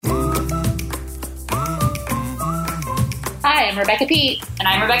Hi, I'm Rebecca Pete. And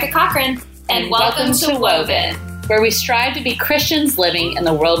I'm Rebecca Cochran. And welcome to Woven, where we strive to be Christians living in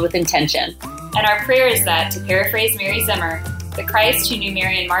the world with intention. And our prayer is that, to paraphrase Mary Zimmer, the Christ who knew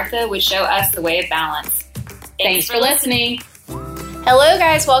Mary and Martha would show us the way of balance. Thanks for listening. Hello,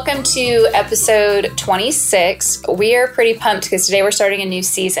 guys. Welcome to episode 26. We are pretty pumped because today we're starting a new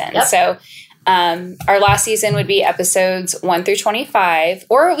season. Yep. So our last season would be episodes 1 through 25,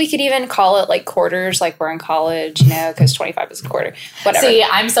 or we could even call it like quarters, like we're in college, because 25 is a quarter. Whatever. See,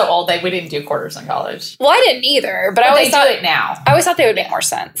 I'm so old that we didn't do quarters in college. Well, I didn't either, but I They always do thought it now. I always thought they would make more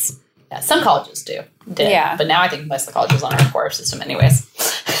sense. Yeah, some colleges did. Yeah. But now I think most of the colleges on our quarter system anyways.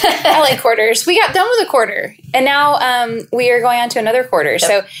 I like quarters. We got done with a quarter, and now we are going on to another quarter. Yep.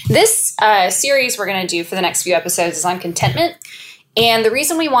 So this series we're going to do for the next few episodes is on contentment. And the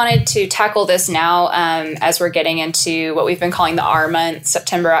reason we wanted to tackle this now, as we're getting into what we've been calling the R months,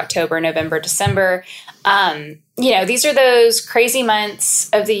 September, October, November, December, these are those crazy months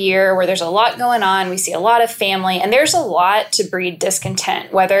of the year where there's a lot going on. We see a lot of family, and there's a lot to breed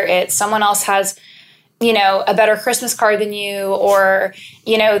discontent, whether it's someone else has a better Christmas card than you, or,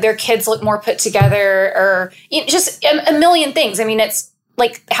 their kids look more put together, or just a million things. I mean, it's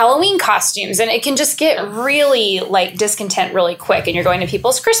like Halloween costumes, and it can just get really like discontent really quick. And you're going to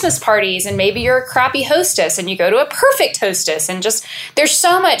people's Christmas parties, and maybe you're a crappy hostess and you go to a perfect hostess, and just there's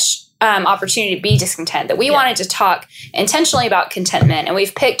so much opportunity to be discontent that we wanted to talk intentionally about contentment. And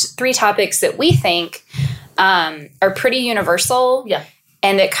we've picked 3 topics that we think are pretty universal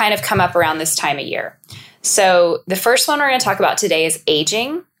and that kind of come up around this time of year. So the first one we're going to talk about today is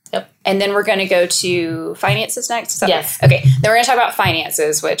aging. Yep. And then we're going to go to finances next. Yes. Okay. Then we're going to talk about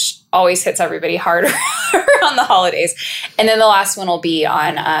finances, which always hits everybody harder around the holidays. And then the last one will be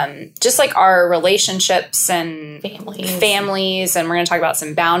on just like our relationships and families. And we're going to talk about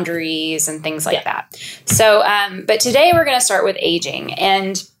some boundaries and things like that. So, but today we're going to start with aging.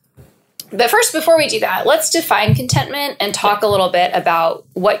 But first, before we do that, let's define contentment and talk a little bit about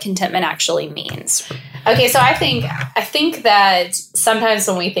what contentment actually means. Okay, so I think that sometimes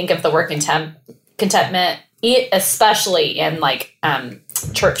when we think of the word contentment, especially in like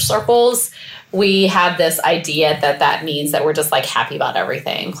church circles, we have this idea that means that we're just like happy about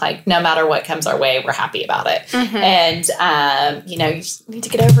everything. Like no matter what comes our way, we're happy about it. Mm-hmm. And, you just need to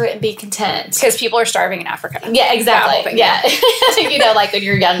get over it and be content. Because people are starving in Africa. Yeah, exactly. Yeah. Like when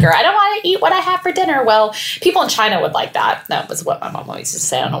you're younger, I don't want to eat what I have for dinner. Well, people in China would like that. That was what my mom always used to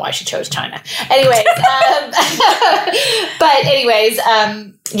say. I don't know why she chose China. Anyways,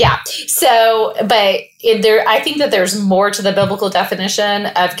 yeah. So, I think that there's more to the biblical definition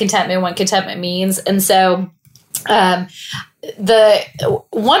of contentment, what contentment means. And so, one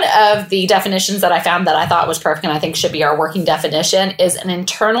of the definitions that I found that I thought was perfect and I think should be our working definition is an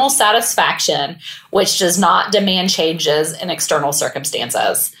internal satisfaction which does not demand changes in external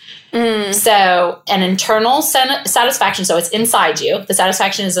circumstances. So an internal satisfaction, so it's inside you. The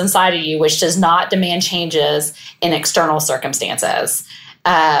satisfaction is inside of you, which does not demand changes in external circumstances.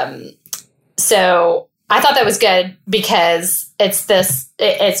 So I thought that was good because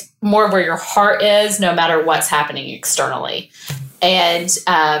it's more where your heart is no matter what's happening externally. And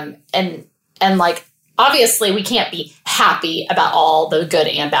like, obviously we can't be happy about all the good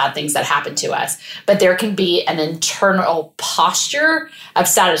and bad things that happen to us, but there can be an internal posture of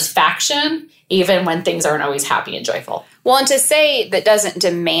satisfaction even when things aren't always happy and joyful. Well, and to say that doesn't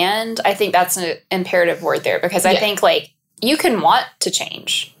demand, I think that's an imperative word there, because I think like you can want to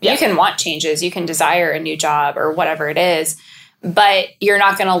change. Yeah. You can want changes. You can desire a new job or whatever it is, but you're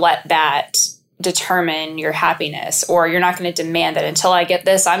not going to let that determine your happiness, or you're not going to demand that until I get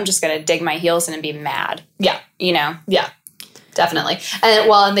this, I'm just going to dig my heels in and be mad. Yeah. Yeah, definitely.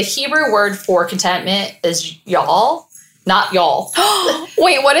 And the Hebrew word for contentment is y'all, not y'all.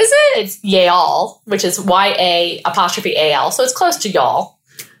 Wait, what is it? It's y'all, which is Y-A''al. So it's close to y'all,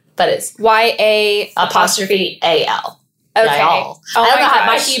 but it's Y-A''al. Okay. Y'all. I don't know how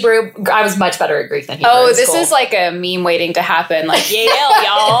my Hebrew, I was much better at Greek than Hebrew. Oh, this is like a meme waiting to happen. Like,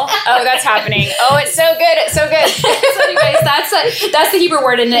 y'all. Oh, that's happening. Oh, it's so good. It's so good. So anyways, that's the Hebrew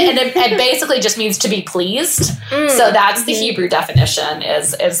word. And it basically just means to be pleased. So that's the Hebrew definition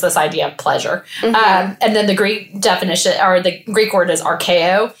is this idea of pleasure. And then the Greek definition, or the Greek word is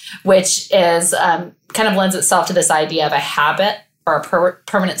archeo, which is kind of lends itself to this idea of a habit or a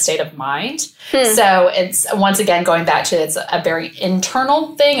permanent state of mind. So it's, once again, going back to, it's a very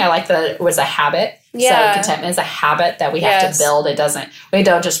internal thing. I like that it was a habit. Yeah. So contentment is a habit that we have to build. We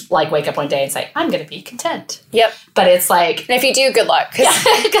don't just like wake up one day and say, I'm going to be content. Yep. But it's like, and if you do, good luck. You'll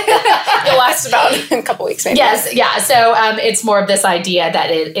last about a couple weeks maybe. Yes. Yeah. So it's more of this idea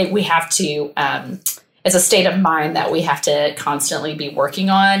that we have to, a state of mind that we have to constantly be working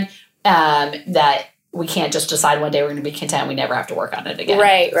on, that we can't just decide one day we're going to be content. We never have to work on it again.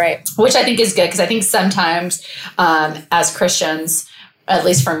 Right. Which I think is good, because I think sometimes as Christians, at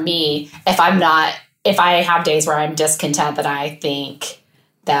least for me, if I have days where I'm discontent, that I think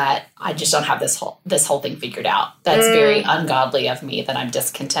that I just don't have this whole thing figured out. That's very ungodly of me, that I'm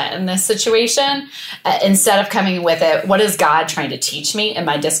discontent in this situation. Instead of coming with it, what is God trying to teach me in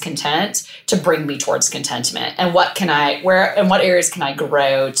my discontent to bring me towards contentment? And what areas can I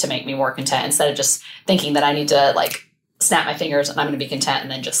grow to make me more content, instead of just thinking that I need to like snap my fingers and I'm going to be content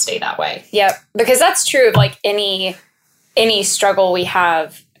and then just stay that way. Yep. Because that's true of like any struggle we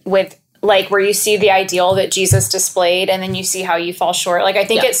have with, like, where you see the ideal that Jesus displayed and then you see how you fall short. Like, I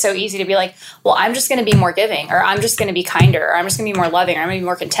think it's so easy to be like, well, I'm just going to be more giving, or I'm just going to be kinder, or I'm just going to be more loving, or I'm going to be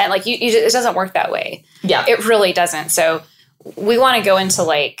more content. Like, it doesn't work that way. Yeah. It really doesn't. So we want to go into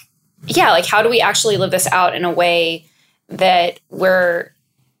like, how do we actually live this out in a way that we're,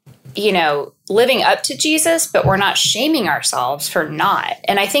 living up to Jesus, but we're not shaming ourselves for not.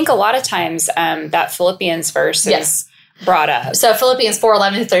 And I think a lot of times that Philippians verse is brought up. So Philippians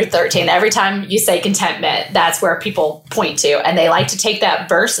 4:11 through 13, every time you say contentment, that's where people point to, and they like to take that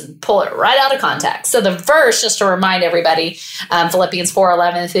verse and pull it right out of context. So the verse, just to remind everybody, Philippians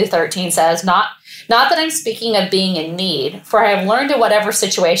 4:11 through 13 says, Not that I'm speaking of being in need, for I have learned in whatever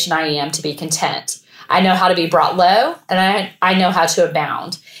situation I am to be content. I know how to be brought low, and I know how to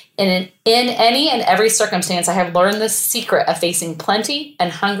abound. In any and every circumstance, I have learned the secret of facing plenty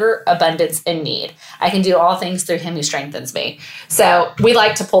and hunger, abundance, and need. I can do all things through him who strengthens me. So we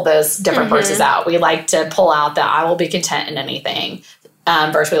like to pull those different verses out. We like to pull out the I will be content in anything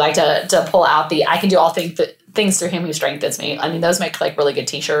verse. We like to pull out the I can do all things through him who strengthens me. I mean, those make like really good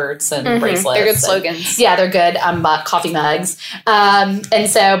t-shirts and bracelets. They're good slogans. Yeah, they're good coffee mugs. And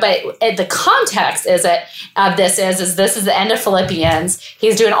so, but the context is this is the end of Philippians.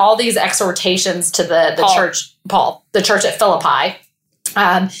 He's doing all these exhortations to the church, the church at Philippi.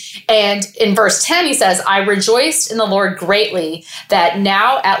 And in verse 10, he says, I rejoiced in the Lord greatly that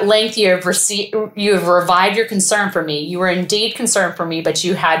now at length you have revived your concern for me. You were indeed concerned for me, but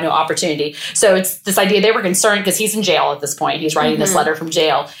you had no opportunity. So it's this idea they were concerned because he's in jail at this point. He's writing this letter from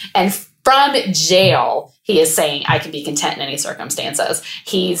jail. And from jail, he is saying, I can be content in any circumstances.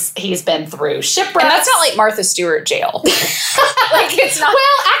 He's been through shipwreck. And that's not like Martha Stewart jail. Like, it's not.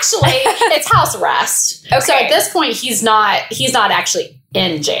 Well, actually, it's house arrest. Okay. So at this point, he's not actually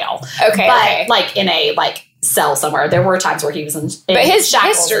in jail. Okay. But like in a cell somewhere. There were times where he was in but his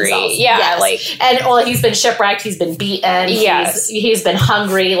shackles history, yes. He's been shipwrecked, he's been beaten, he's been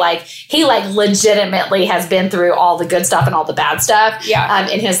hungry, he legitimately has been through all the good stuff and all the bad stuff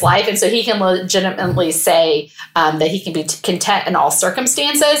in his life, and so he can legitimately say that he can be content in all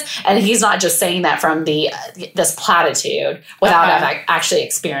circumstances, and he's not just saying that from this platitude without actually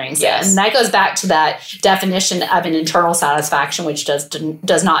experiencing it. And that goes back to that definition of an internal satisfaction, which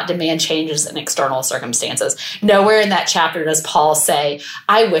does not demand changes in external circumstances. Nowhere in that chapter does Paul say,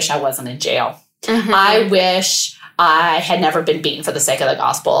 I wish I wasn't in jail. Mm-hmm. I wish I had never been beaten for the sake of the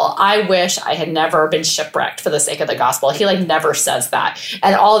gospel. I wish I had never been shipwrecked for the sake of the gospel. He never says that.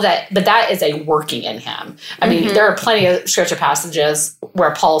 And all of that, but that is a working in him. I mean, there are plenty of scripture passages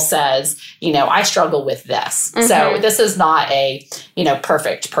where Paul says, I struggle with this. Mm-hmm. So this is not a,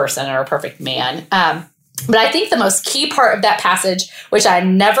 perfect person or a perfect man. But I think the most key part of that passage, which I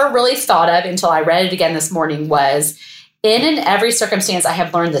never really thought of until I read it again this morning, was in every circumstance, I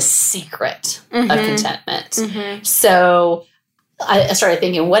have learned the secret of contentment. Mm-hmm. So I started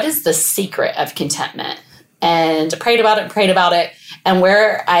thinking, what is the secret of contentment? And prayed about it. And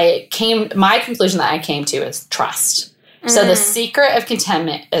my conclusion that I came to is trust. Mm-hmm. So the secret of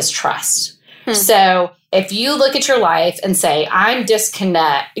contentment is trust. Hmm. So if you look at your life and say, I'm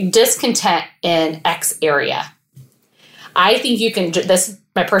discontent in X area, I think you can, this is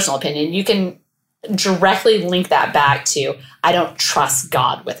my personal opinion, you can directly link that back to, I don't trust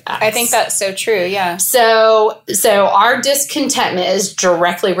God with X. I think that's so true, yeah. So our discontentment is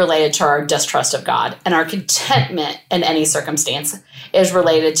directly related to our distrust of God, and our contentment in any circumstance is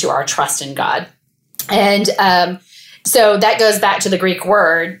related to our trust in God. And so that goes back to the Greek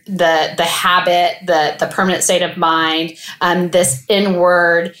word, the habit, the permanent state of mind, this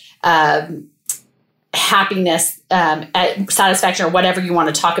inward happiness, satisfaction, or whatever you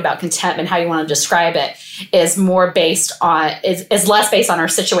want to talk about contentment, how you want to describe it, is more based on, is less based on our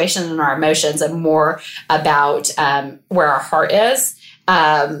situation and our emotions, and more about where our heart is.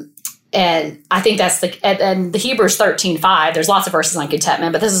 And I think that's and the Hebrews 13:5, there's lots of verses on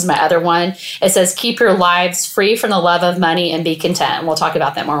contentment, but this is my other one. It says, keep your lives free from the love of money and be content. And we'll talk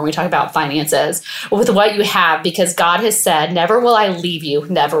about that more when we talk about finances with what you have, because God has said, never will I leave you,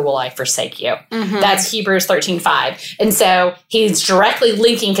 never will I forsake you. That's Hebrews 13:5. And so he's directly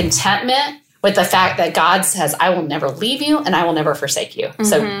linking contentment with the fact that God says, I will never leave you and I will never forsake you.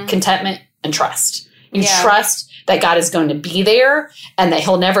 So contentment and trust. You trust that God is going to be there and that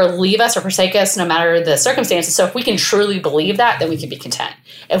he'll never leave us or forsake us no matter the circumstances. So if we can truly believe that, then we can be content.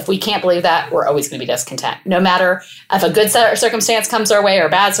 If we can't believe that, we're always going to be discontent. No matter if a good circumstance comes our way or a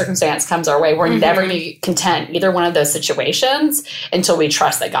bad circumstance comes our way, we're never going to be content either one of those situations until we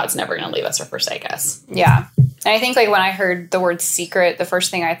trust that God's never going to leave us or forsake us. Yeah. And I think like when I heard the word secret, the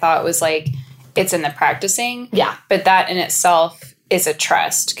first thing I thought was like, it's in the practicing. Yeah. But that in itself is a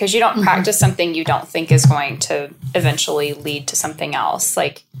trust, because you don't practice something you don't think is going to eventually lead to something else.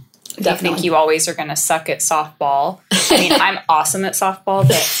 Like, if you think you always are going to suck at softball. I mean, I'm awesome at softball,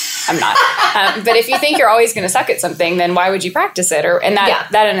 but I'm not. But if you think you're always going to suck at something, then why would you practice it? And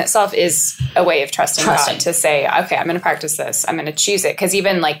that in itself is a way of trusting God to say, okay, I'm going to practice this. I'm going to choose it. Because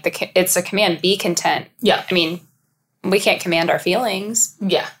even like it's a command, be content. Yeah. I mean, we can't command our feelings.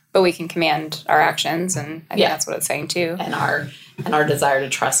 Yeah. But we can command our actions. And I think that's what it's saying too. And our desire to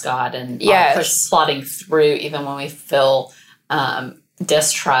trust God and plodding through even when we feel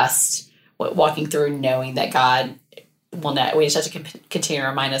distrust, walking through knowing that God will not. We just have to continue to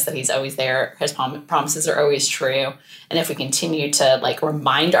remind us that he's always there. His promises are always true. And if we continue to like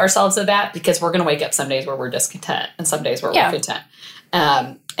remind ourselves of that, because we're going to wake up some days where we're discontent and some days where we're content.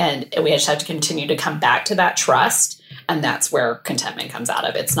 And we just have to continue to come back to that trust. And that's where contentment comes out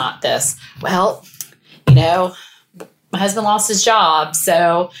of. It's not this, well, my husband lost his job,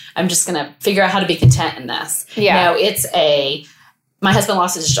 so I'm just going to figure out how to be content in this. Yeah. No, it's my husband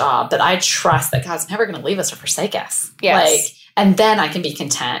lost his job, but I trust that God's never going to leave us or forsake us. Yes. And then I can be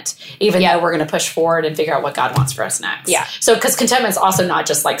content, even though we're going to push forward and figure out what God wants for us next. Yeah. So, because contentment is also not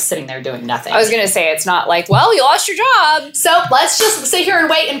just like sitting there doing nothing. I was going to say, it's not like, well, you lost your job, so let's just sit here and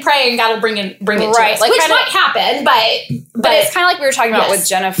wait and pray, and God will bring it to us. Like, which might happen, but it's kind of like we were talking about with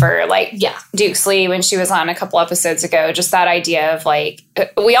Jennifer, like Dukesley, when she was on a couple episodes ago, just that idea of like,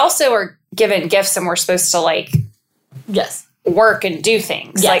 we also are given gifts and we're supposed to like, work and do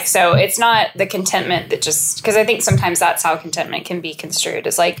things. Like, so it's not the contentment that just, because I think sometimes that's how contentment can be construed,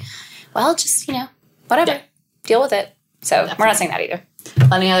 is like, well, just, whatever, deal with it. So we're not saying that either.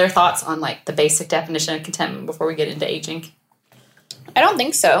 Any other thoughts on like the basic definition of contentment before we get into aging? I don't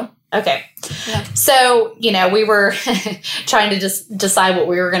think so. Okay. Yeah. So, we were trying to just decide what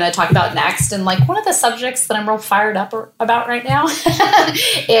we were going to talk about next. And like one of the subjects that I'm real fired up about right now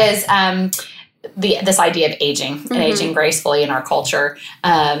is this idea of aging and aging gracefully in our culture.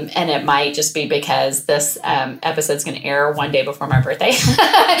 And it might just be because this episode is going to air one day before my birthday.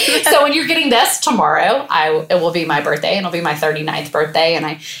 So when you're getting this tomorrow, it will be my birthday, and it'll be my 39th birthday. And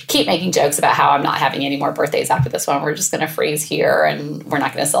I keep making jokes about how I'm not having any more birthdays after this one. We're just going to freeze here and we're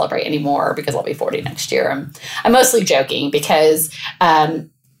not going to celebrate anymore because I'll be 40 next year. I'm mostly joking because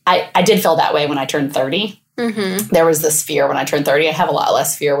I did feel that way when I turned 30. There was this fear when I turned 30. I have a lot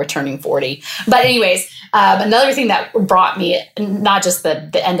less fear with turning 40. But anyways, another thing that brought me, not just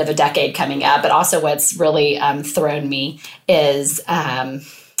the end of a decade coming up, but also what's really thrown me is I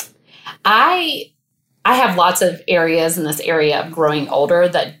have lots of areas in this area of growing older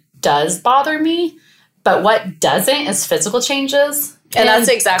that does bother me. But what doesn't is physical changes. And that's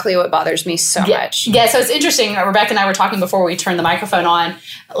exactly what bothers me so much. Yeah, so it's interesting. Rebecca and I were talking before we turned the microphone on.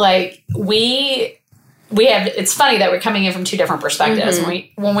 Like, we have, it's funny that we're coming in from two different perspectives.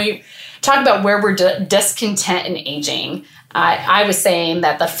 When we talk about where we're discontent in aging, I was saying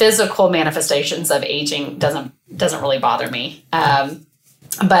that the physical manifestations of aging doesn't really bother me.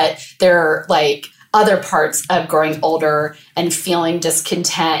 But there are like other parts of growing older and feeling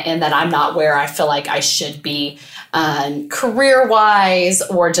discontent and that I'm not where I feel like I should be career-wise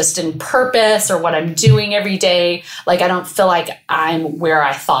or just in purpose or what I'm doing every day. Like, I don't feel like I'm where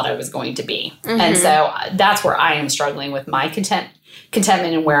I thought I was going to be. And so that's where I am struggling with my contentment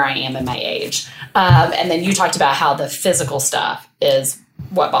and where I am in my age. And then you talked about how the physical stuff is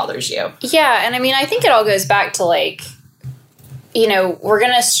what bothers you. Yeah, and I mean, I think it all goes back to like, we're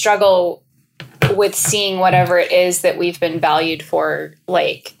going to struggle with seeing whatever it is that we've been valued for,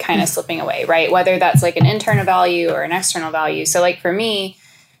 like, kind of slipping away, right? Whether that's like an internal value or an external value. So like for me,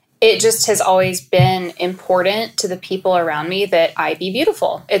 it just has always been important to the people around me that I be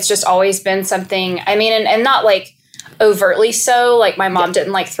beautiful. It's just always been something, I mean, and not like overtly so, like my mom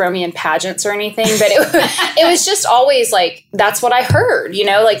didn't like throw me in pageants or anything, but it was just always like, that's what I heard,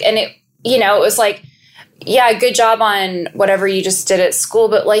 like, and you know, it was like, yeah, good job on whatever you just did at school,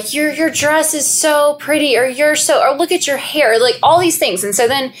 but like your dress is so pretty, or or look at your hair, like all these things. And so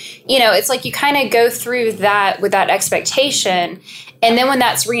then, you know, it's like you kind of go through that with that expectation. And then when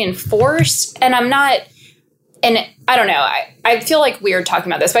that's reinforced, and and I don't know, I feel like weird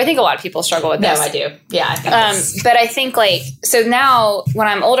talking about this, but I think a lot of people struggle with this. No, I do. Yeah. I think but I think like, so now when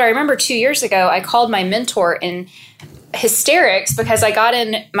I'm older, I remember 2 years ago, I called my mentor in hysterics because I got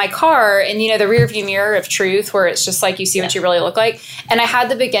in my car and, you know, the rear view mirror of truth where it's just like you see what you really look like. And I had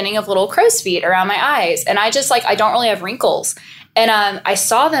the beginning of little crow's feet around my eyes. And I just like, I don't really have wrinkles. And I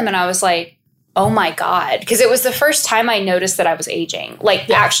saw them and I was like, oh my God. Because it was the first time I noticed that I was aging, like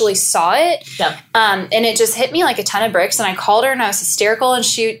actually saw it. Yeah. And it just hit me like a ton of bricks. And I called her and I was hysterical. And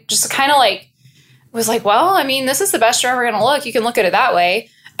she just kind of like was like, well, I mean, this is the best you're ever going to look. You can look at it that way.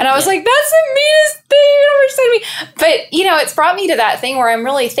 And I was like, that's the meanest thing you've ever said to me. But, you know, it's brought me to that thing where I'm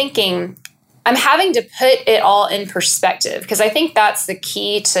really thinking, I'm having to put it all in perspective. Because I think that's the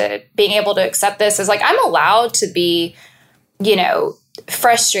key to being able to accept this is like, I'm allowed to be, you know,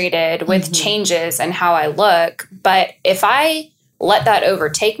 frustrated with changes and how I look. But if I let that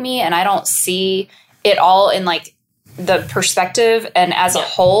overtake me and I don't see it all in like the perspective and as a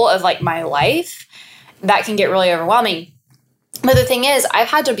whole of like my life, that can get really overwhelming. But the thing is, I've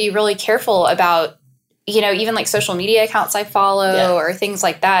had to be really careful about, you know, even like social media accounts I follow or things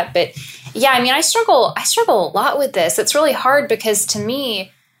like that. But yeah, I mean, I struggle a lot with this. It's really hard because to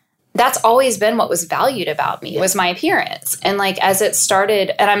me, that's always been what was valued about me was my appearance. And like, as it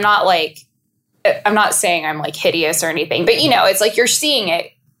started, and I'm not saying I'm like hideous or anything, but you know, it's like, you're seeing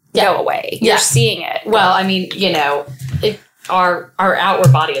it go away. You're seeing it. Well, I mean, you know, our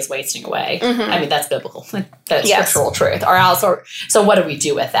outward body is wasting away. I mean, that's biblical. That's scriptural truth. So what do we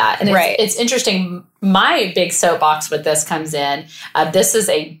do with that? And it's interesting. My big soapbox with this comes in. This is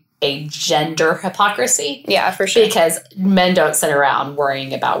a gender hypocrisy. Yeah, for sure. Because men don't sit around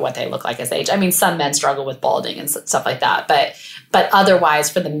worrying about what they look like as they age. I mean, some men struggle with balding and stuff like that. But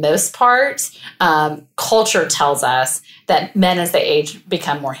otherwise, for the most part, culture tells us that men as they age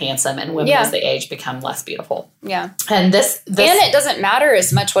become more handsome and women as they age become less beautiful. Yeah. And this and it doesn't matter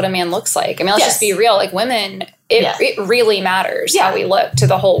as much what a man looks like. I mean, let's just be real. Like women, it really matters how we look to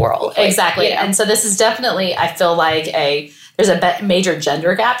the whole world. Like, exactly. You know? And so this is definitely, I feel like there's a major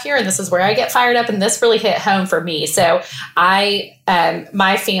gender gap here, and this is where I get fired up, and this really hit home for me. So my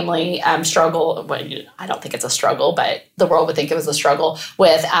family struggle, well, I don't think it's a struggle, but the world would think it was a struggle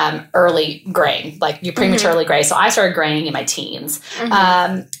with early graying, like you prematurely gray. So I started graying in my teens.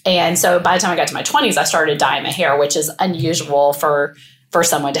 And so by the time I got to my 20s, I started dyeing my hair, which is unusual for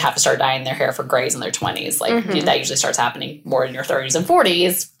someone to have to start dyeing their hair for grays in their 20s. Like that usually starts happening more in your 30s and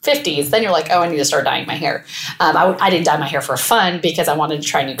 40s, 50s. Then you're like, oh, I need to start dyeing my hair. I didn't dye my hair for fun because I wanted to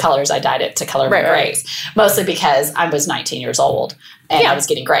try new colors. I dyed it to color my grays, mostly because I was 19 years old and I was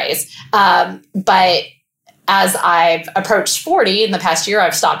getting grays. But as I've approached 40 in the past year,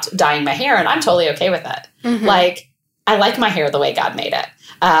 I've stopped dyeing my hair and I'm totally okay with it. Like, I like my hair the way God made it.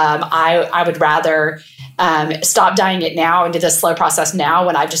 I would rather stop dyeing it now and do this slow process now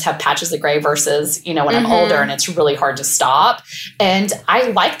when I just have patches of gray versus, you know, when I'm older and it's really hard to stop. And I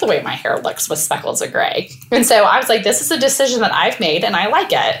like the way my hair looks with speckles of gray. And so I was like, this is a decision that I've made and I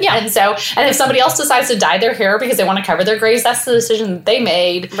like it. Yeah. And if somebody else decides to dye their hair because they want to cover their grays, that's the decision that they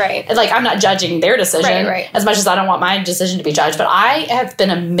made. Right. And like, I'm not judging their decision as much as I don't want my decision to be judged. But I have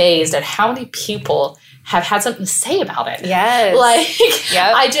been amazed at how many people have had something to say about it. Yes.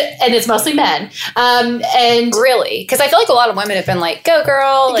 Like, and it's mostly men. And really, because I feel like a lot of women have been like, go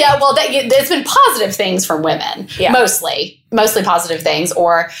girl. Like, it's been positive things from women, mostly positive things,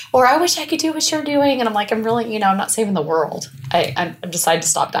 or I wish I could do what you're doing. And I'm like, I'm really, you know, I'm not saving the world. I decided to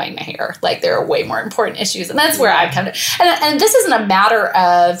stop dyeing my hair. Like, there are way more important issues. And that's where I've come to, and this isn't a matter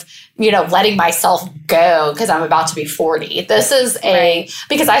of, you know, letting myself go because I'm about to be 40. This is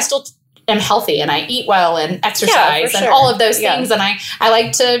because I still am healthy and I eat well and exercise and all of those things. And I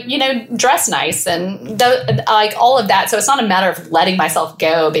like to, you know, dress nice and like all of that. So it's not a matter of letting myself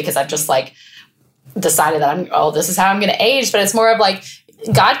go because I've just like decided that this is how I'm going to age. But it's more of like,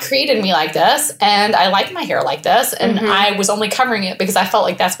 God created me like this and I like my hair like this. And I was only covering it because I felt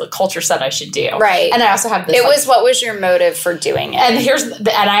like that's what culture said I should do. Right. And I also have this. What was your motive for doing it? And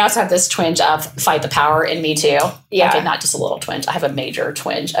I also have this twinge of fight the power in me too. Yeah. Okay, not just a little twinge. I have a major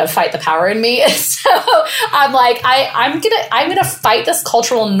twinge of fight the power in me. So I'm like, I'm gonna fight this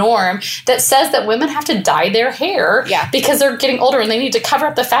cultural norm that says that women have to dye their hair because they're getting older and they need to cover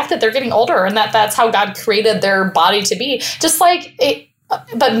up the fact that they're getting older and that's how God created their body to be. Just like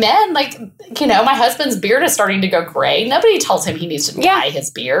But men, like, you know, my husband's beard is starting to go gray. Nobody tells him he needs to dye his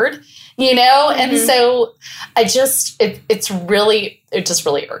beard, you know? Mm-hmm. And so I just, it just really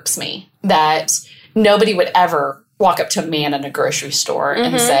irks me that nobody would ever walk up to a man in a grocery store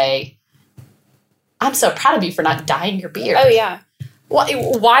and say, I'm so proud of you for not dyeing your beard. Oh, yeah.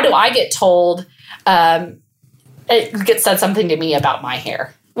 Why do I get told, it gets said something to me about my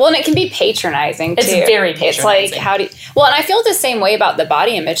hair? Well, and it can be patronizing, too. It's very patronizing. It's like, well, and I feel the same way about the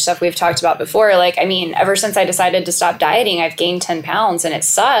body image stuff we've talked about before. Like, I mean, ever since I decided to stop dieting, I've gained 10 pounds and it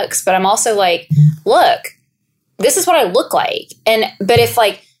sucks. But I'm also like, look, this is what I look like. But if,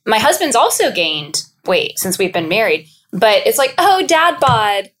 like, my husband's also gained weight since we've been married, but it's like, oh, dad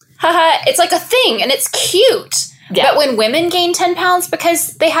bod, haha. It's like a thing and it's cute. Yeah. But when women gain 10 pounds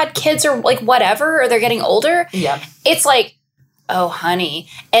because they had kids or, like, whatever, or they're getting older, it's like, oh, honey.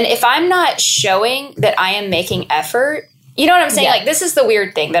 And if I'm not showing that I am making effort, you know what I'm saying? Like, this is the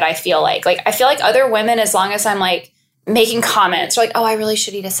weird thing that I feel like. Like, I feel like other women, as long as I'm, like, making comments, or like, oh, I really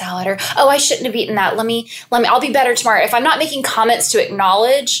should eat a salad, or, oh, I shouldn't have eaten that. Let me, I'll be better tomorrow. If I'm not making comments to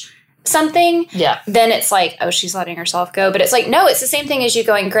acknowledge something, then it's like, oh, she's letting herself go. But it's like, no, it's the same thing as you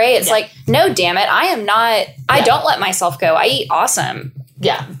going gray. It's like, no, damn it. I am not, I don't let myself go. I eat awesome.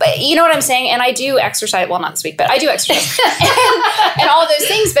 Yeah. But you know what I'm saying? And I do exercise. Well, not this week, but I do exercise. and all those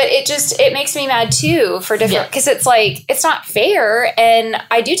things. But it makes me mad too for different, because it's like, it's not fair. And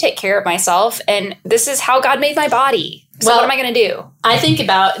I do take care of myself. And this is how God made my body. So what am I going to do? I think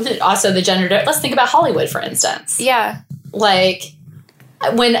about also the gender. Let's think about Hollywood, for instance. Yeah. Like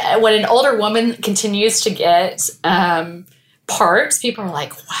when an older woman continues to get parts, people are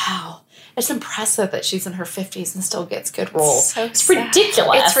like, wow. It's impressive that she's in her 50s and still gets good roles. It's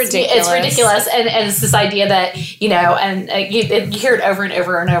ridiculous. It's ridiculous. It's ridiculous. And it's this idea that, you know, and you hear it over and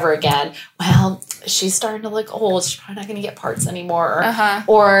over and over again. Well, she's starting to look old. She's probably not going to get parts anymore.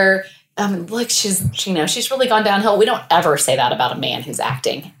 Or look, she's really gone downhill. We don't ever say that about a man who's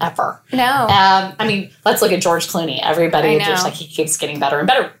acting, ever. No. I mean, let's look at George Clooney. Everybody just like, he keeps getting better and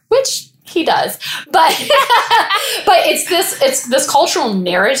better, which he does, but it's this cultural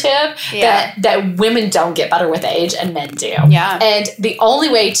narrative that women don't get better with age and men do. Yeah. And the only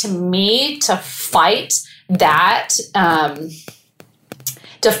way to me to fight that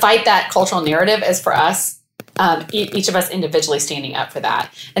cultural narrative is for us, each of us individually standing up for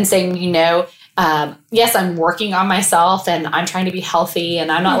that and saying, you know, yes, I'm working on myself and I'm trying to be healthy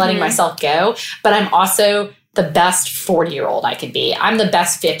and I'm not letting myself go, but I'm also the best 40-year-old I can be. I'm the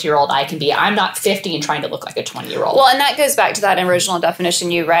best 50-year-old I can be. I'm not 50 and trying to look like a 20-year-old. Well, and that goes back to that original definition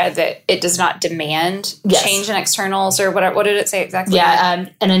you read, that it does not demand change in externals, or whatever. What did it say exactly? Yeah,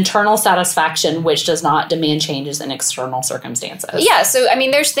 an internal satisfaction which does not demand changes in external circumstances. Yeah, so, I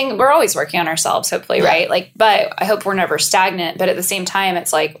mean, we're always working on ourselves, hopefully, right? Like, but I hope we're never stagnant. But at the same time,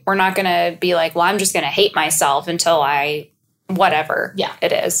 it's like, we're not going to be like, well, I'm just going to hate myself until whatever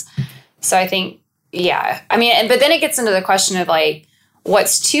it is. So I think, I mean, but then it gets into the question of like,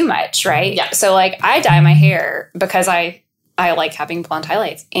 what's too much, right? Yeah. So like, I dye my hair because I like having blonde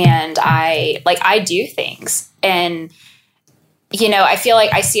highlights, and I do things, and you know, I feel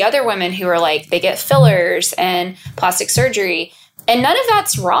like I see other women who are like, they get fillers and plastic surgery, and none of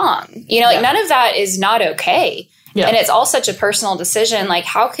that's wrong. You know, like none of that is not okay. Yeah. And it's all such a personal decision. Like,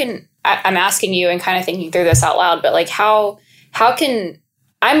 how can I'm asking you and kind of thinking through this out loud, but like, how can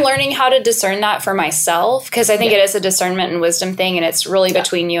I'm learning how to discern that for myself, because I think it is a discernment and wisdom thing, and it's really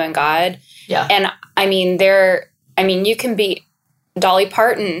between you and God. Yeah. And I mean, you can be Dolly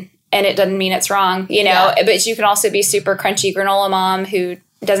Parton and it doesn't mean it's wrong, you know, but you can also be super crunchy granola mom who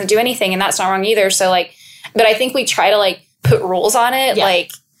doesn't do anything, and that's not wrong either. So like, but I think we try to like put rules on it. Yeah.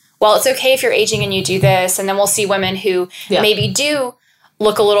 Like, well, it's okay if you're aging and you do this. And then we'll see women who maybe do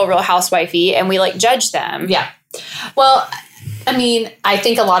look a little Real Housewifey, and we like judge them. Yeah. Well, I mean, I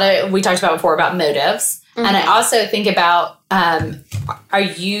think we talked about before about motives. Mm-hmm. And I also think about, are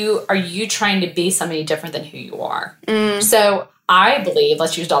you trying to be somebody different than who you are? Mm. So I believe,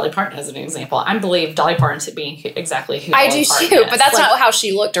 let's use Dolly Parton as an example. I believe Dolly Parton to being exactly who I do too, but that's like, not how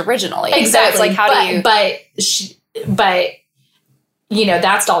she looked originally. Exactly. So it's like, but you know,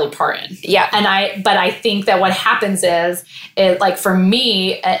 that's Dolly Parton. Yeah. But I think that what happens is like for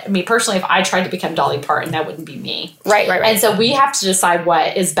me personally, if I tried to become Dolly Parton, that wouldn't be me. Right. And so we have to decide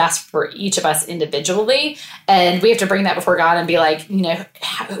what is best for each of us individually. And we have to bring that before God and be like, you know,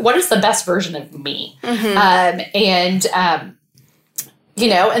 what is the best version of me? Mm-hmm. You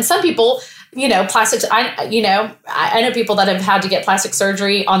know, and some people, plastics. I know people that have had to get plastic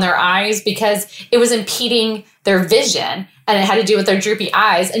surgery on their eyes because it was impeding their vision and it had to do with their droopy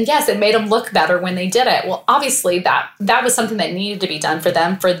eyes. And yes, it made them look better when they did it. Well, obviously that was something that needed to be done for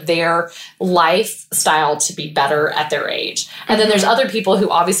them, for their lifestyle to be better at their age. And then there's other people who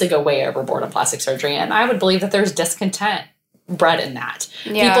obviously go way overboard on plastic surgery. And I would believe that there's discontent bred in that.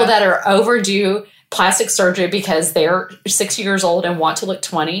 Yeah. People that are overdue plastic surgery because they're 6 years old and want to look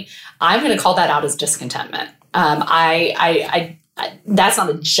 20, I'm going to call that out as discontentment. That's not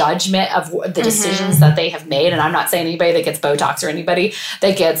a judgment of the decisions that they have made. And I'm not saying anybody that gets Botox or anybody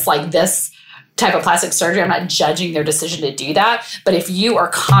that gets like this type of plastic surgery, I'm not judging their decision to do that. But if you are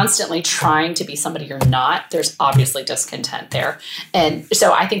constantly trying to be somebody you're not, there's obviously discontent there. And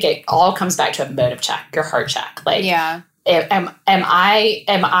so I think it all comes back to a motive check, your heart check. Like, am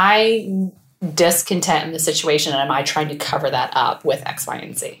I discontent in the situation, and am I trying to cover that up with X, Y,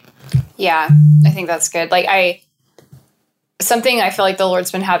 and Z? Yeah, I think that's good. Like something I feel like the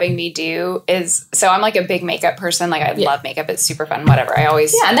Lord's been having me do is, so I'm like a big makeup person. Like I love makeup. It's super fun, whatever. I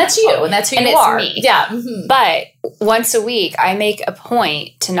always. Yeah, and that's you. And that's who you are. Me. Yeah. Mm-hmm. But once a week, I make a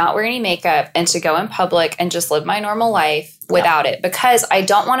point to not wear any makeup and to go in public and just live my normal life without it, because I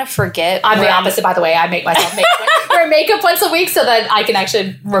don't want to forget. I'm the opposite, by the way. I make myself wear makeup once a week so that I can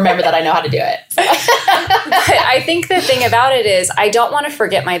actually remember that I know how to do it. But I think the thing about it is I don't want to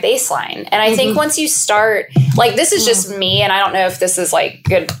forget my baseline. And I think once you start, like, this is just me, and I don't know if this is like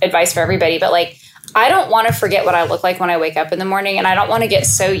good advice for everybody, but like, I don't want to forget what I look like when I wake up in the morning. And I don't want to get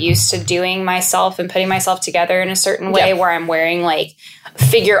so used to doing myself and putting myself together in a certain way where I'm wearing like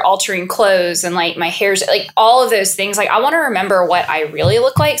figure altering clothes and like my hair's like all of those things. Like I want to remember what I really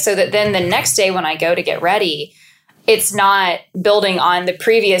look like so that then the next day when I go to get ready, it's not building on the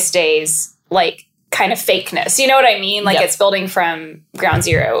previous day's like kind of fakeness. You know what I mean? Like it's building from ground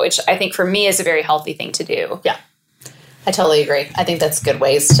zero, which I think for me is a very healthy thing to do. Yeah, I totally agree. I think that's good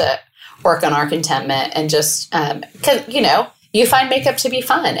ways to work on our contentment, and just because you find makeup to be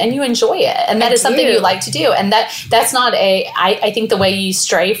fun and you enjoy it, and that is something you like to do, and that's not I think the way you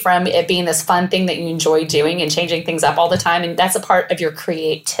stray from it being this fun thing that you enjoy doing and changing things up all the time, and that's a part of your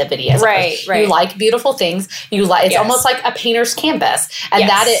creativity as right. You like beautiful things, you like it's almost like a painter's canvas, and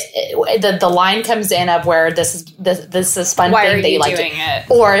the line comes in of where this is fun Why thing that you like doing it,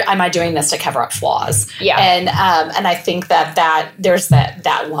 or am I doing this to cover up flaws? And I think that there's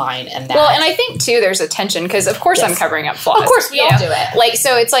that line, and that and I think too there's a tension because of course I'm covering up flaws. Of course we all do it. Like,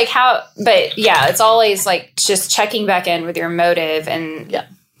 so it's like but it's always like just checking back in with your motive, and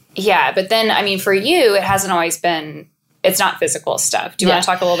but then I mean for you it hasn't always been, it's not physical stuff. Do you want to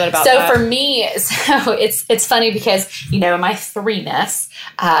talk a little bit about that? So for me, it's funny because, in my threeness,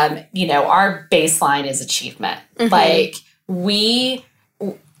 our baseline is achievement. Like we,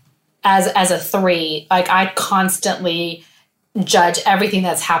 as a three, like I constantly judge everything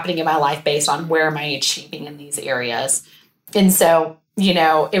that's happening in my life based on where am I achieving in these areas. And so,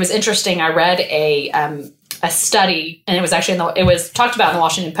 it was interesting. I read a study, and it was actually it was talked about in the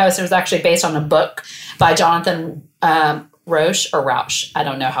Washington Post. It was actually based on a book by Jonathan Rauch. I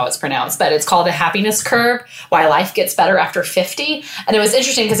don't know how it's pronounced, but it's called The Happiness Curve: Why Life Gets Better After 50. And it was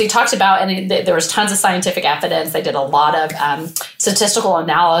interesting because he talked about, and there was tons of scientific evidence. They did a lot of statistical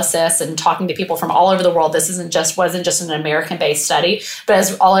analysis and talking to people from all over the world. This wasn't just an American-based study, but it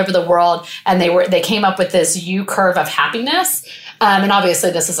was all over the world. And they came up with this U curve of happiness. And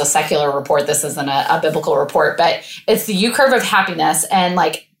obviously this is a secular report. This isn't a biblical report, but it's the U curve of happiness, and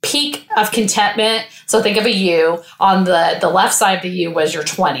like peak of contentment. So think of a U. On the left side of the U was your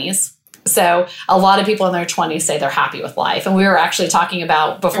 20s. So a lot of people in their 20s say they're happy with life. And we were actually talking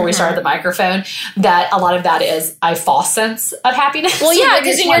about, before we started the microphone, that a lot of that is a false sense of happiness. Well, yeah,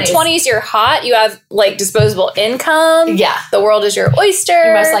 because in your 20s, you're hot. You have, like, disposable income. Yeah. The world is your oyster.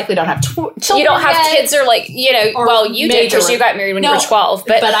 You most likely don't have children. You don't have kids or, like, you did because you got married when you were 12.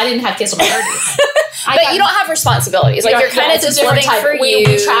 But I didn't have kids in my 30s. But you don't have responsibilities. Like, you're kind of just living for you.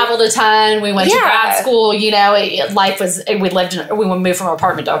 We traveled a ton. We went to grad school. Life was, we moved from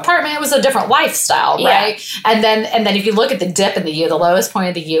apartment to apartment. It was a different lifestyle, right? And then if you look at the dip in the U, the lowest point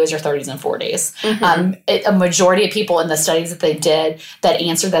of the U is your 30s and 40s. A majority of people in the studies that they did that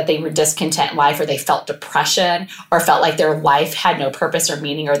answered that they were discontent in life, or they felt depression, or felt like their life had no purpose or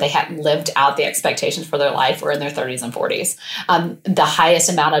meaning, or they hadn't lived out the expectations for their life, were in their 30s and 40s. The highest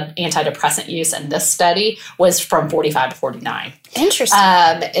amount of antidepressant use in this study was from 45 to 49. Interesting.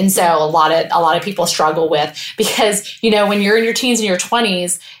 And so a lot of people struggle with, because, when you're in your teens and your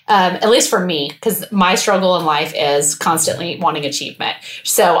 20s, at least for me, because my struggle in life is constantly wanting achievement.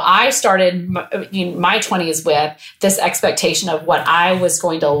 So I started my 20s with this expectation of what I was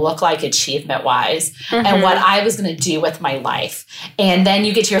going to look like achievement wise and what I was going to do with my life. And then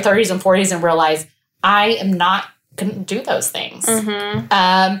you get to your 30s and 40s and realize I am not going to do those things. And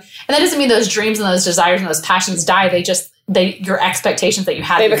that doesn't mean those dreams and those desires and those passions die. Your expectations that you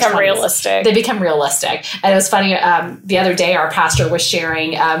had. They become realistic. They become realistic. And it was funny. The other day, our pastor was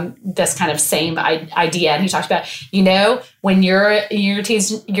sharing this kind of same idea, and he talked about, when you're in your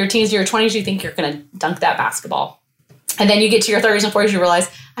teens, your 20s, you think you're going to dunk that basketball. And then you get to your 30s and 40s, you realize,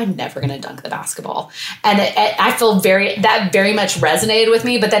 I'm never going to dunk the basketball. And I feel that very much resonated with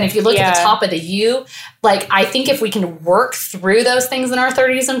me. But then if you look at the top of the U, I think if we can work through those things in our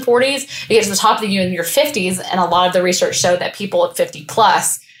 30s and 40s, you get to the top of the U in your 50s. And a lot of the research showed that people at 50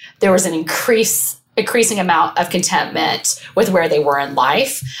 plus, there was an increasing amount of contentment with where they were in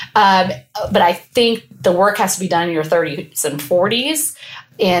life. But I think the work has to be done in your 30s and 40s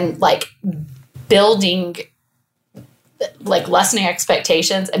in building lessening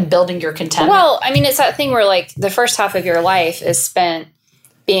expectations and building your contentment. Well, I mean, it's that thing where the first half of your life is spent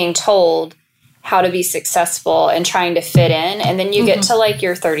being told how to be successful and trying to fit in. And then you get to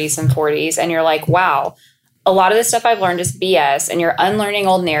your 30s and 40s and you're like, wow, a lot of the stuff I've learned is BS, and you're unlearning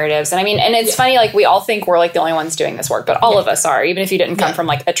old narratives. And I mean, and it's funny, we all think we're the only ones doing this work, but all of us are, even if you didn't come from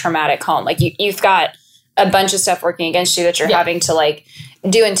a traumatic home. You've got a bunch of stuff working against you that you're having to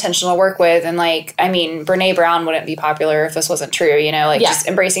do intentional work with. And Brene Brown wouldn't be popular if this wasn't true, just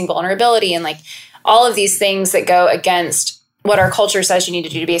embracing vulnerability and all of these things that go against what our culture says you need to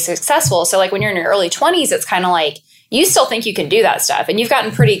do to be successful. So when you're in your early 20s, it's kind of you still think you can do that stuff. And you've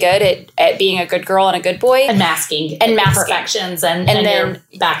gotten pretty good at being a good girl and a good boy. And masking. Imperfections and then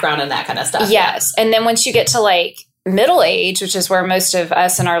your background and that kind of stuff. Yes. And then once you get to middle age, which is where most of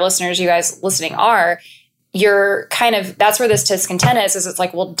us and our listeners, you guys listening are, you're that's where this discontent is it's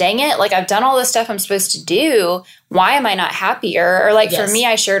well, dang it. I've done all this stuff I'm supposed to do. Why am I not happier? Or for me,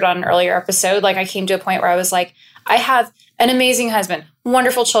 I shared on an earlier episode, I came to a point where I was I have an amazing husband,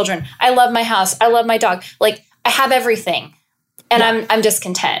 wonderful children. I love my house. I love my dog. I have everything. And I'm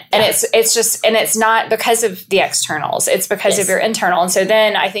discontent. And it's not because of the externals. It's because of your internal. And so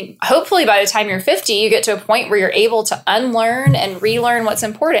then I think hopefully by the time you're 50, you get to a point where you're able to unlearn and relearn what's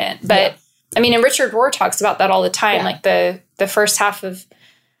important. But and Richard Rohr talks about that all the time. The first half of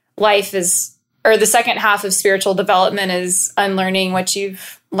life or the second half of spiritual development is unlearning what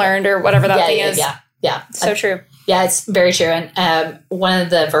you've learned or whatever that thing is. Yeah. So true. Yeah, it's very true. And one of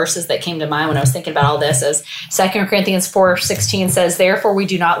the verses that came to mind when I was thinking about all this is 2 Corinthians 4:16 says, therefore we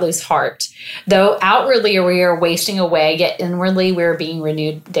do not lose heart. Though outwardly we are wasting away, yet inwardly we are being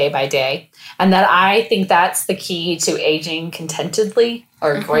renewed day by day. And that I think that's the key to aging contentedly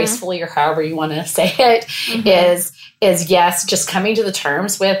or gracefully, or however you want to say it, is yes, just coming to the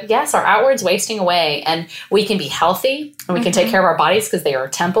terms with, yes, our outward's wasting away, and we can be healthy and we can take care of our bodies because they are a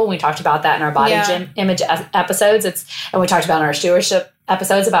temple. We talked about that in our body image episodes. And we talked about in our stewardship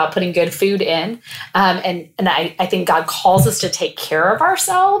episodes about putting good food in. And I think God calls us to take care of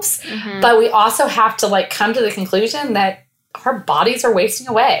ourselves, but we also have to come to the conclusion that our bodies are wasting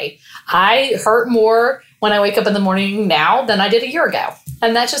away. I hurt more when I wake up in the morning now than I did a year ago.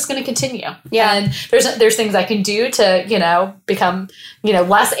 And that's just going to continue. Yeah. And there's things I can do to, become,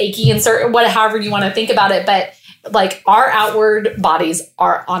 less achy and certain, however you want to think about it. But our outward bodies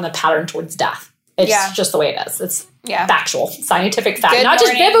are on a pattern towards death. It's just the way it is. It's factual, scientific fact, not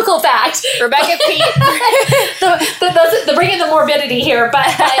just biblical fact. Rebecca Pete. the bringing the morbidity here, but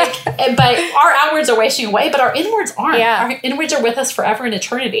but our outwards are wasting away, but our inwards aren't. Yeah. Our inwards are with us forever in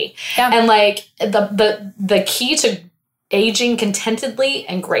eternity. Yeah. And the key to aging contentedly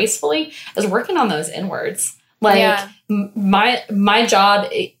and gracefully is working on those inwards. My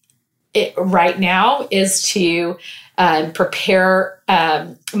job right now is to prepare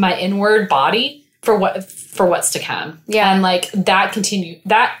my inward body for what's to come. Yeah. And that can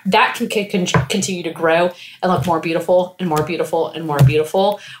continue to grow and look more beautiful and more beautiful and more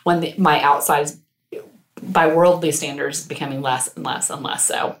beautiful when my outside is, by worldly standards, becoming less and less and less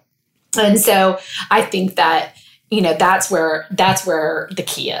so. And so I think that that's where the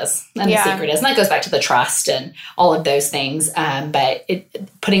key is and the secret is. And that goes back to the trust and all of those things. But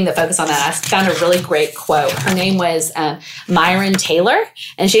putting the focus on that, I found a really great quote. Her name was Myron Taylor.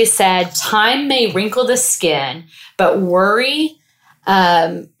 And she said, time may wrinkle the skin, but worry,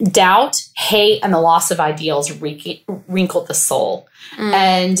 doubt, hate, and the loss of ideals wrinkle the soul.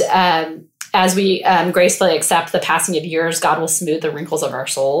 And as we gracefully accept the passing of years, God will smooth the wrinkles of our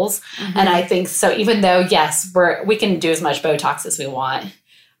souls. And I think so. Even though, yes, we can do as much Botox as we want,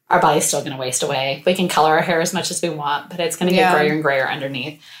 our body's still going to waste away. We can color our hair as much as we want, but it's going to get grayer and grayer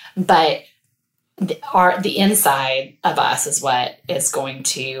underneath. But the inside of us is what is going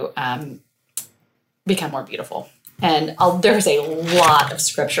to become more beautiful. And there's a lot of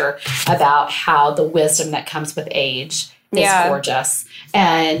scripture about how the wisdom that comes with age is gorgeous.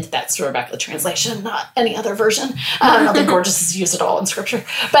 And that's Rebecca translation, not any other version. I don't think gorgeous is used at all in scripture.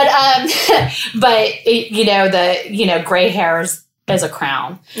 But gray hairs is a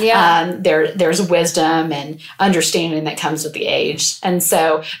crown. Yeah. There's wisdom and understanding that comes with the age. And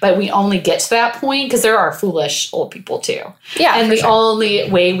so, but we only get to that point because there are foolish old people too. Yeah. And the only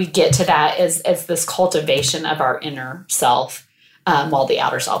way we get to that is this cultivation of our inner self while the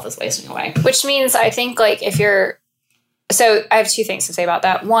outer self is wasting away. Which means I think so I have two things to say about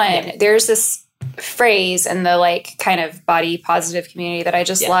that. One, there's this phrase in the kind of body positive community that I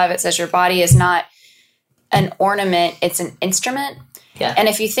just love. It says your body is not an ornament, it's an instrument. Yeah. And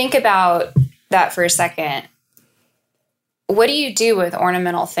if you think about that for a second, what do you do with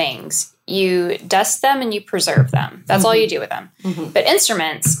ornamental things? You dust them and you preserve them. That's all you do with them. But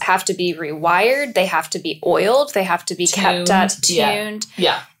instruments have to be rewired. They have to be oiled. They have to be kept up, tuned.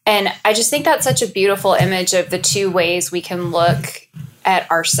 Yeah. And I just think that's such a beautiful image of the two ways we can look at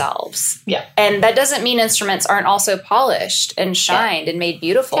ourselves. Yeah. And that doesn't mean instruments aren't also polished and shined and made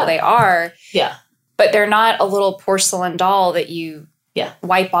beautiful. Yeah. They are. Yeah. But they're not a little porcelain doll that you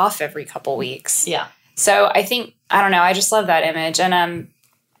wipe off every couple weeks. Yeah. So I think, I don't know, I just love that image. And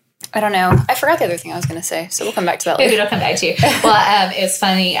I don't know. I forgot the other thing I was going to say. So we'll come back to that later. Maybe it'll come back to you. Well, it's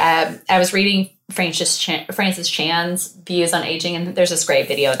funny. I was reading Francis Chan's views on aging, and there's this great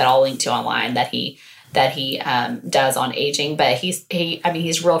video that I'll link to online that he does on aging. But he's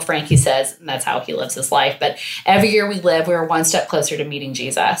real frank. He says, and that's how he lives his life. But every year we live, we're one step closer to meeting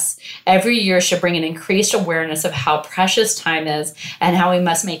Jesus. Every year should bring an increased awareness of how precious time is and how we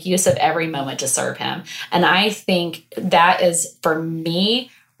must make use of every moment to serve him. And I think that is, for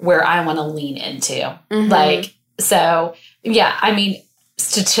me, where I want to lean into.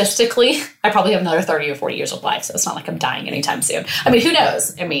 Statistically, I probably have another 30 or 40 years of life, so it's not like I'm dying anytime soon. I mean, who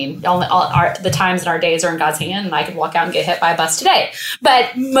knows? I mean, the times in our days are in God's hand, and I could walk out and get hit by a bus today.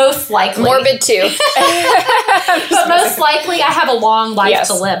 But most likely... Morbid, too. But most likely, I have a long life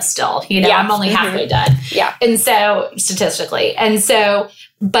to live still. I'm only halfway done. Yeah. And so, statistically. And so,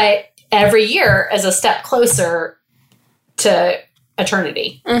 but every year is a step closer to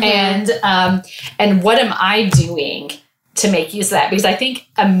eternity. And what am I doing to make use of that? Because I think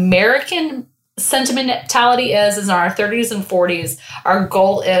American sentimentality is in our 30s and 40s, our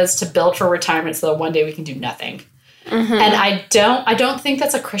goal is to build for retirement so that one day we can do nothing. And I don't think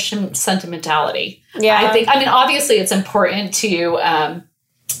that's a Christian sentimentality. Yeah. I mean, obviously it's important to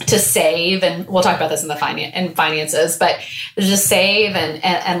save, and we'll talk about this in the finances, but just save and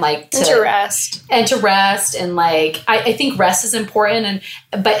to rest and I think rest is important,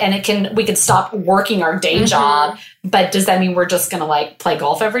 we could stop working our day job, but does that mean we're just going to play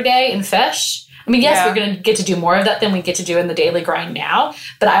golf every day and fish? I mean, yes, we're going to get to do more of that than we get to do in the daily grind now,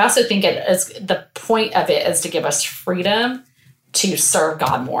 but I also think the point of it is to give us freedom to serve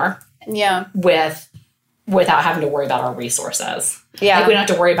God more. Yeah. Without having to worry about our resources. Yeah. We don't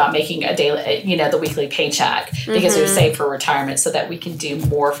have to worry about making a daily, the weekly paycheck because we've saved for retirement so that we can do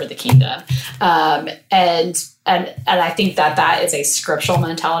more for the kingdom. And I think that is a scriptural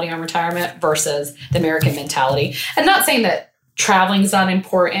mentality on retirement versus the American mentality. And not saying that traveling is not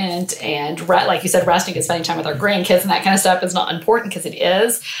important and like you said, resting and spending time with our grandkids and that kind of stuff is not important, because it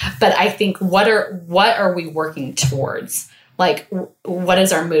is. But I think what are we working towards? What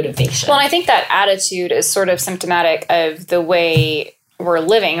is our motivation? Well, and I think that attitude is sort of symptomatic of the way we're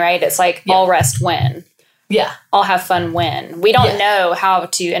living, right? It's all rest when. Yeah. All have fun when. We don't know how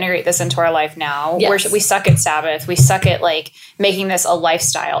to integrate this into our life now. Yes. We suck at Sabbath. We suck at making this a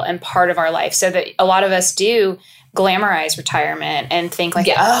lifestyle and part of our life. So that a lot of us do glamorize retirement and think one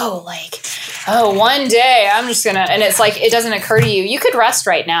day I'm just gonna, and it's it doesn't occur to you could rest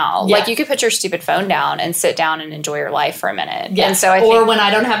right now. You could put your stupid phone down and sit down and enjoy your life for a minute. And so I think, when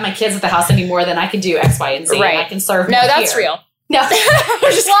I don't have my kids at the house anymore, then I can do X, Y, and Z. Right. And I can serve. No, that's real. No, there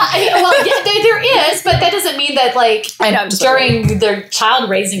is, but that doesn't mean that I know, during their child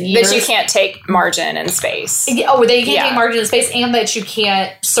raising years that you can't take margin and space. They can't take margin and space, and that you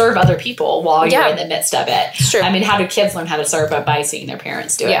can't serve other people while you're in the midst of it. It's true. I mean, how do kids learn how to serve? By seeing their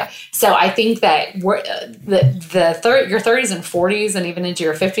parents do it. So I think that your 30s and 40s, and even into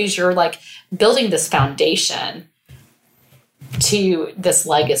your 50s, you're building this foundation to this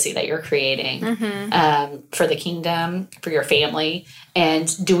legacy that you're creating for the kingdom, for your family?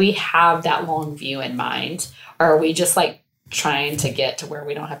 And do we have that long view in mind? Or are we just like trying to get to where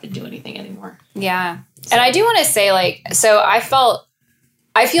we don't have to do anything anymore? Yeah. And I do want to say, like, so I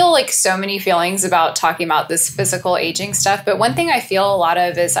feel like so many feelings about talking about this physical aging stuff. But one thing I feel a lot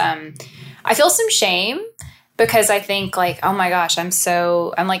of is I feel some shame because I think like, oh my gosh,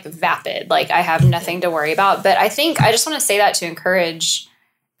 I'm like vapid. Like I have nothing to worry about. But I think I just want to say that to encourage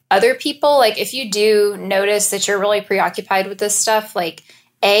other people. Like if you do notice that you're really preoccupied with this stuff, like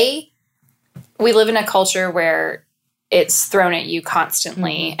we live in a culture where it's thrown at you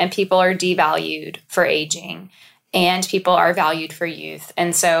constantly and people are devalued for aging. And people are valued for youth.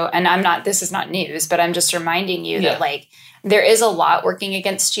 And so, and this is not news, but I'm just reminding you that like there is a lot working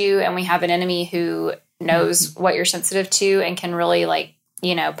against you and we have an enemy who knows what you're sensitive to and can really like,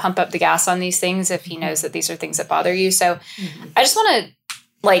 you know, pump up the gas on these things if he knows that these are things that bother you. So I just want to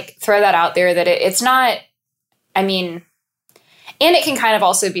like throw that out there that it's not, I mean, and it can kind of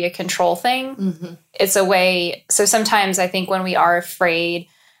also be a control thing. It's a way. So sometimes I think when we are afraid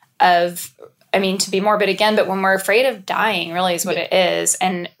of, I mean, to be morbid again, but when we're afraid of dying really is what it is.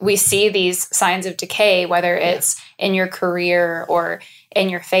 And we see these signs of decay, whether it's in your career or in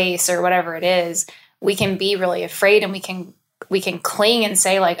your face or whatever it is, we can be really afraid and we can cling and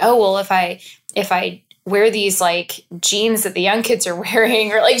say like, oh, well, if I wear these like jeans that the young kids are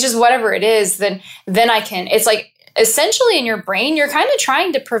wearing or like just whatever it is, then I can, it's like essentially in your brain, you're kind of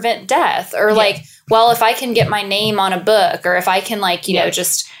trying to prevent death or like, well, if I can get my name on a book or if I can like, you know,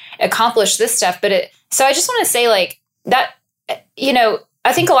 just accomplish this stuff. So I just want to say like that, you know,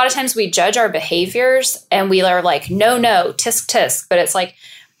 I think a lot of times we judge our behaviors and we are like, no, tisk, tisk. But it's like,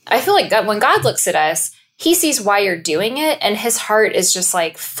 I feel like when God looks at us, he sees why you're doing it. And his heart is just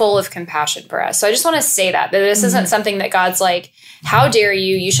like full of compassion for us. So I just want to say that this isn't something that God's like, how dare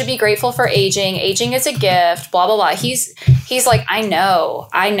you? You should be grateful for aging. Aging is a gift, blah, blah, blah. He's like, I know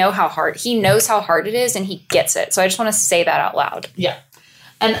how hard, he knows how hard it is and he gets it. So I just want to say that out loud. Yeah.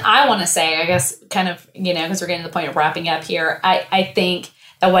 And I want to say, I guess, kind of, you know, because we're getting to the point of wrapping up here, I think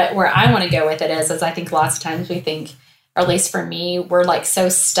that where I want to go with it is I think lots of times we think, or at least for me, we're like so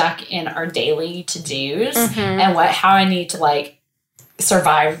stuck in our daily to-dos and how I need to like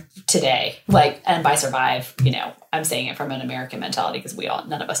survive today. Like, and by survive, you know, I'm saying it from an American mentality because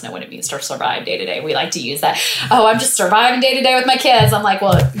none of us know what it means to survive day to day. We like to use that. Oh, I'm just surviving day to day with my kids. I'm like,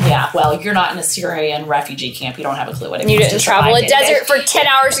 well, you're not in a Syrian refugee camp. You don't have a clue what it means. You didn't travel a desert for 10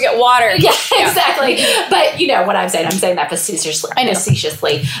 hours to get water. Yeah, exactly. But you know what I'm saying? I'm saying that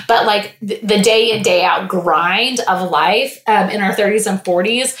facetiously. But like the day in, day out grind of life in our 30s and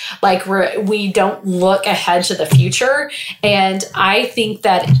 40s, like we don't look ahead to the future. And I think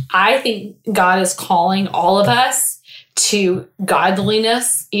God is calling all of us to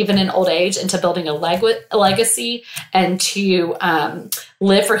godliness, even in old age, and to building a legacy and to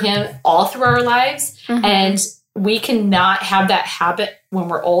live for him all through our lives. And we cannot have that habit when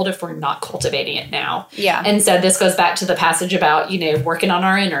we're old if we're not cultivating it now. Yeah. And so this goes back to the passage about, you know, working on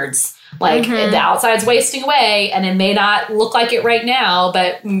our innards. Like the outside's wasting away and it may not look like it right now,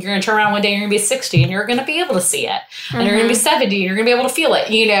 but you're going to turn around one day and you're going to be 60 and you're going to be able to see it. And you're going to be 70 and you're going to be able to feel it,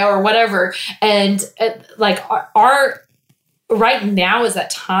 you know, or whatever. And like our right now is that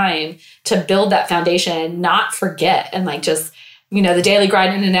time to build that foundation and not forget and like just, you know, the daily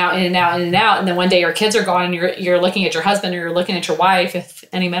grind in and out. And then one day your kids are gone and you're looking at your husband or you're looking at your wife, if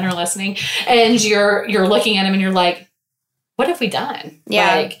any men are listening, and you're looking at him and you're like, what have we done?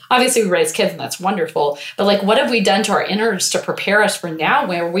 Yeah. Like, obviously we raise kids and that's wonderful, but like, what have we done to our innards to prepare us for now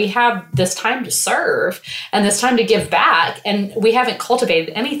where we have this time to serve and this time to give back and we haven't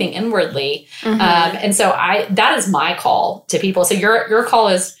cultivated anything inwardly. And so that is my call to people. So your call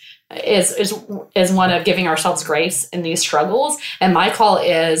is one of giving ourselves grace in these struggles. And my call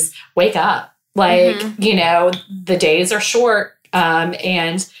is wake up. Like, you know, the days are short.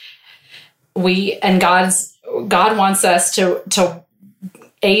 And God wants us to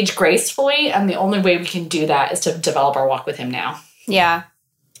age gracefully. And the only way we can do that is to develop our walk with him now. Yeah,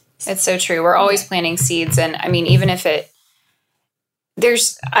 it's so true. We're always planting seeds. And I mean, even if I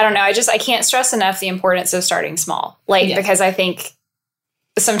don't know, I can't stress enough the importance of starting small. Like, because I think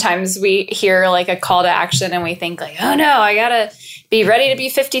sometimes we hear like a call to action and we think like, oh no, I gotta be ready to be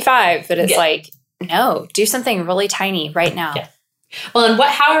 55. But it's like, no, do something really tiny right now. Yeah. Well, and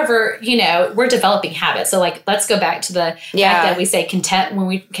however, you know, we're developing habits. So like, let's go back to the fact that we say content when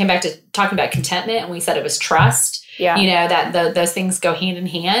we came back to talking about contentment and we said it was trust, you know, that those things go hand in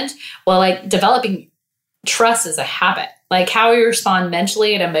hand. Well, like developing trust is a habit. Like how we respond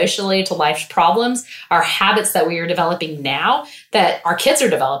mentally and emotionally to life's problems are habits that we are developing now, that our kids are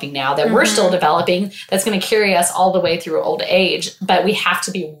developing now, that we're still developing, that's going to carry us all the way through old age. But we have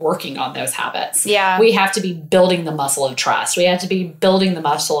to be working on those habits. Yeah. We have to be building the muscle of trust. We have to be building the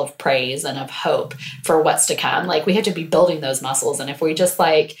muscle of praise and of hope for what's to come. Like we have to be building those muscles. And if we just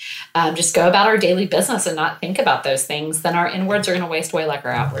just go about our daily business and not think about those things, then our inwards are going to waste away like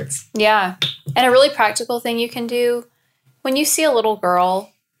our outwards. Yeah. And a really practical thing you can do, when you see a little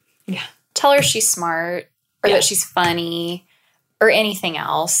girl, tell her she's smart or that she's funny or anything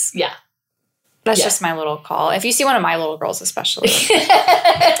else. Yeah. That's just my little call. If you see one of my little girls, especially.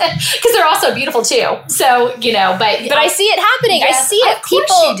 Because they're also beautiful too. So, but I see it happening. Yes, I see it. of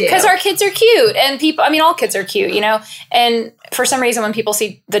course you do. Because our kids are cute. And people, all kids are cute, And for some reason, when people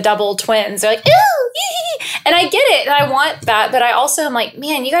see the double twins, they're like, ooh, yee. And I get it. And I want that. But I also am like,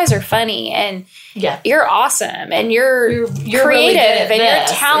 man, you guys are funny. And you're awesome. And you're creative. Really and you're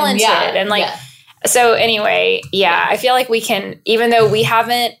talented. So anyway, I feel like we can, even though we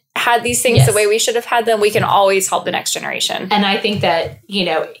haven't had these things the way we should have had them, we can always help the next generation. And I think that,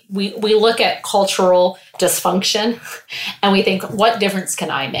 we look at cultural dysfunction and we think, what difference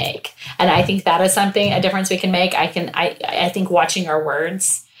can I make? And I think that is a difference we can make. I think watching our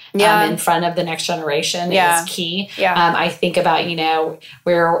words in front of the next generation is key. Yeah. I think about,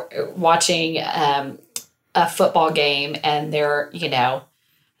 we're watching a football game and they're,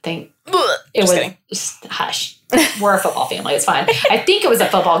 hush. We're a football family. It's fine. I think it was a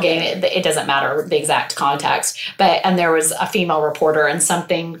football game. It doesn't matter the exact context. And there was a female reporter and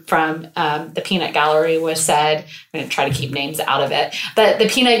something from the Peanut Gallery was said. I'm going to try to keep names out of it. But the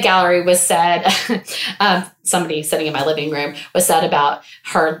Peanut Gallery was said, somebody sitting in my living room was said about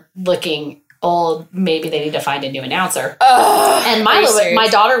her looking old. Maybe they need to find a new announcer. And my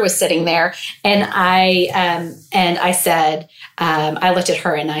daughter was sitting there and I said, I looked at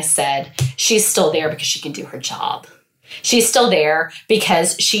her and I said, she's still there because she can do her job. She's still there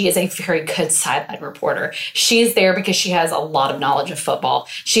because she is a very good sideline reporter. She's there because she has a lot of knowledge of football.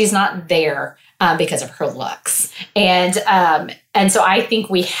 She's not there because of her looks. And so I think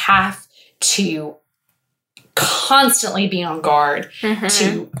we have to constantly be on guard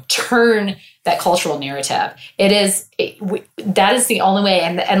to turn that cultural narrative. That is the only way.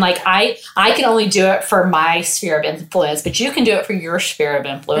 And I can only do it for my sphere of influence, but you can do it for your sphere of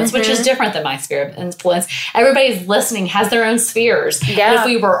influence, which is different than my sphere of influence. Everybody's listening has their own spheres. Yeah. And if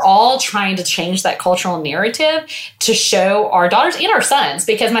we were all trying to change that cultural narrative to show our daughters and our sons,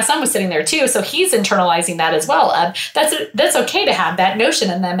 because my son was sitting there too, so he's internalizing that as well. That's okay to have that notion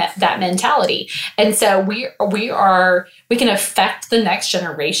and that mentality. And so we can affect the next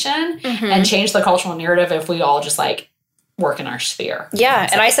generation and change the cultural narrative if we all just work in our sphere. Yeah.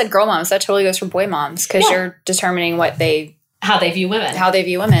 And I said girl moms. That totally goes for boy moms because you're determining how they view women.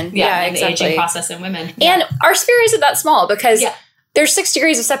 Yeah, and exactly. The aging process in women. And our sphere isn't that small because there's 6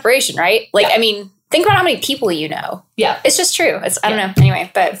 degrees of separation, right? Think about how many people you know. Yeah. It's just true. I don't know.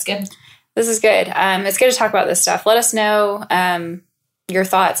 Anyway, but it's good. This is good. It's good to talk about this stuff. Let us know your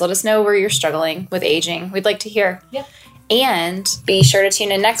thoughts. Let us know where you're struggling with aging. We'd like to hear. Yeah. And be sure to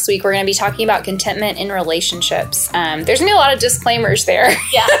tune in next week. We're going to be talking about contentment in relationships. There's going to be a lot of disclaimers there.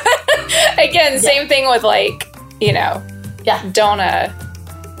 Yeah. Again, same thing with don't you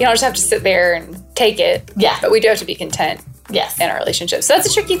don't just have to sit there and take it. Yeah. But we do have to be content. Yes. In our relationships. So that's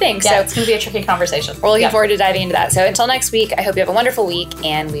a tricky thing. Yeah, so it's going to be a tricky conversation. We're looking forward to diving into that. So until next week, I hope you have a wonderful week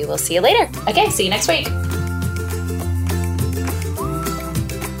and we will see you later. Okay. See you next week.